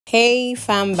Hey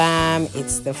fam bam,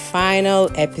 it's the final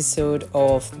episode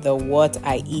of the What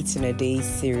I Eat in a Day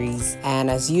series, and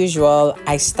as usual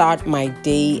I start my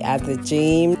day at the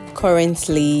gym.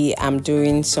 Currently I'm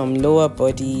doing some lower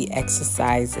body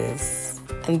exercises,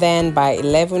 and then by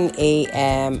 11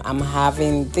 a.m. I'm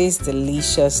having this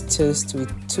delicious toast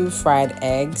with 2 fried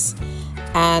eggs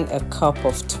and a cup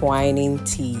of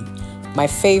Twinings tea. My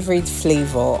favorite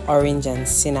flavor, orange and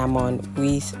cinnamon,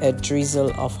 with a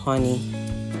drizzle of honey.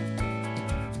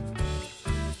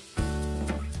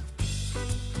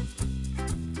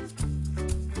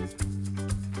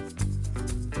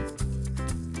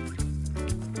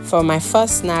 For my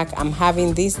first snack, I'm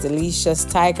having this delicious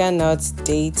tiger nuts,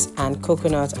 dates, and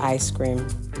coconut ice cream.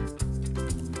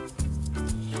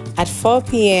 At 4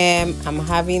 p.m., I'm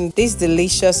having this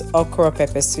delicious okro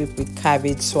pepper soup with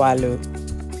cabbage swallow.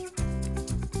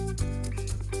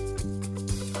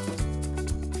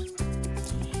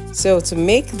 So to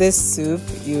make this soup,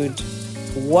 you'd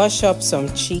wash up some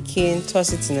chicken,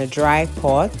 toss it in a dry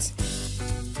pot,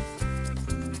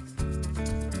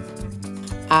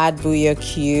 add bouillon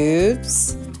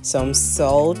cubes, some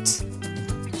salt,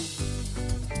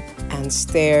 and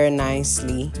stir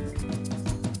nicely.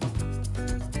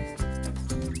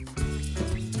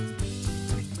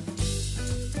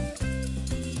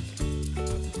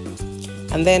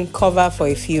 And then cover for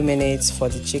a few minutes for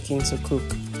the chicken to cook.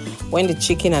 When the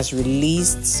chicken has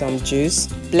released some juice,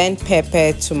 blend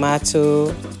pepper,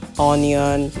 tomato,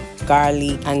 onion,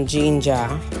 garlic, and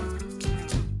ginger.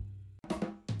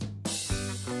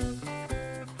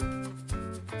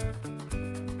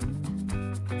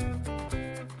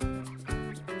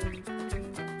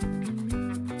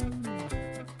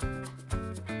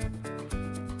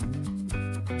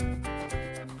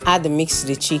 Add the mix to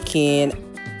the chicken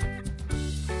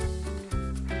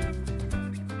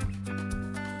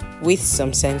with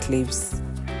some scent leaves.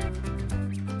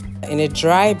 In a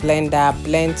dry blender,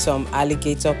 blend some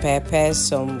alligator pepper,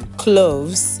 some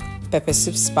cloves, pepper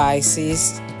soup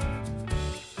spices,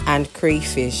 and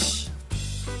crayfish.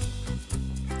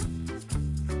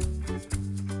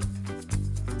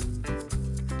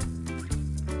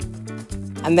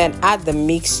 And then add the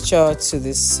mixture to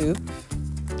the soup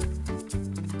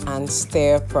and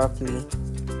stir properly.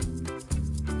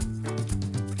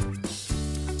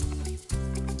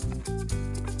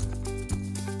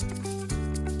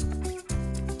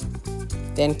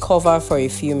 Then cover for a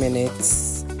few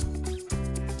minutes.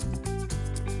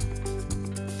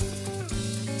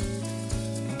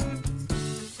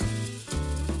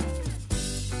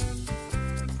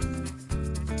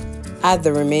 Add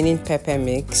the remaining pepper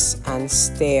mix and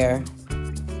stir.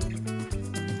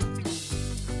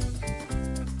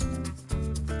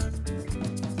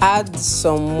 Add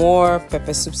some more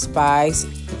pepper soup spice,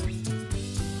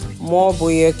 more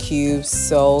bouillon cubes,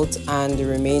 salt, and the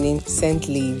remaining scent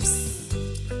leaves.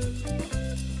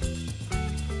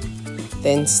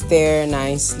 Then stir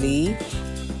nicely.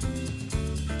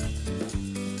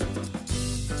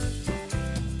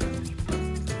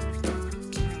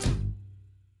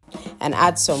 And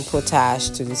add some potash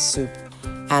to the soup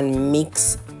and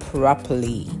mix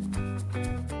properly.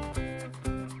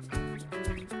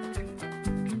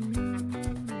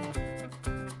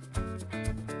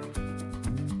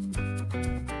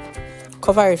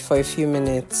 Cover it for a few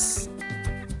minutes.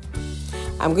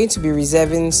 I'm going to be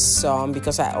reserving some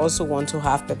because I also want to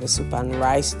have pepper soup and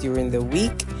rice during the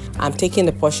week. I'm taking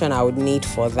the portion I would need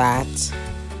for that.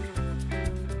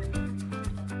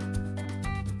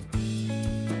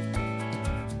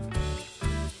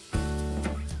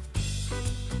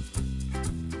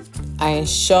 I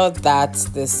ensure that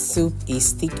the soup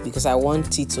is thick because I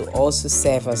want it to also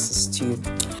serve as a stew.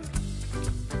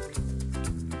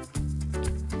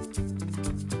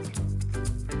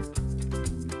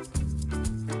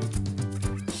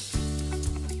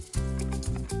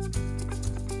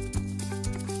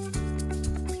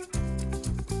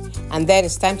 And then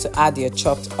it's time to add your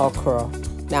chopped okra.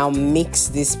 Now mix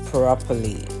this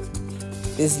properly.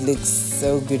 This looks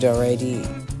so good already.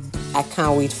 I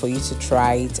can't wait for you to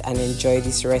try it and enjoy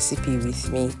this recipe with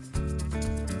me.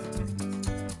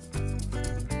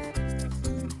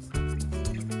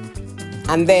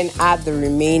 And then add the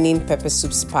remaining pepper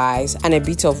soup spice and a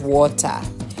bit of water.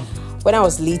 When I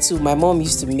was little, my mom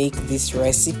used to make this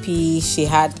recipe. She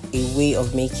had a way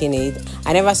of making it.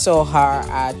 I never saw her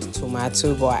add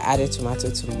tomato, but I added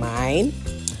tomato to mine.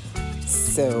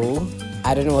 So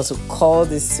I don't know what to call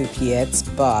this soup yet,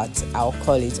 but I'll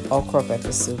call it okra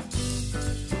pepper soup.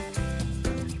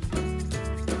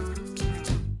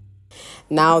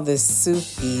 Now the soup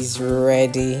is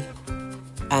ready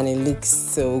and it looks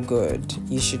so good.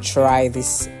 You should try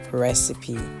this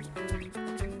recipe.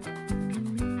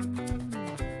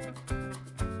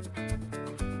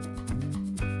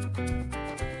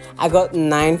 I got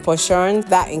 9 portions.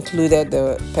 That included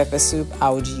the pepper soup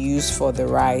I would use for the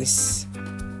rice.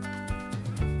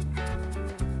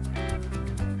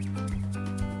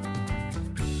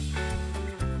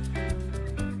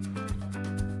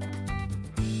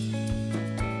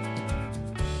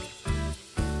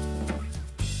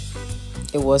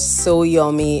 It was so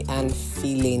yummy and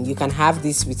filling. You can have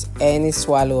this with any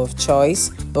swallow of choice,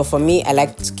 but for me, I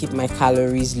like to keep my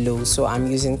calories low, so I'm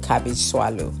using cabbage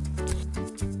swallow.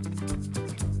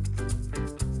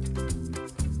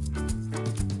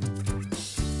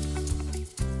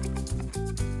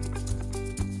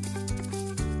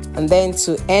 And then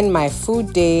to end my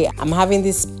food day, I'm having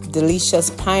this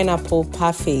delicious pineapple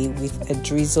parfait with a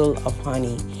drizzle of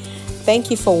honey.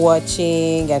 Thank you for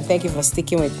watching, and thank you for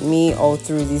sticking with me all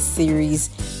through this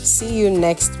series. See you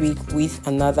next week with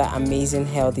another amazing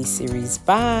healthy series.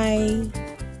 Bye.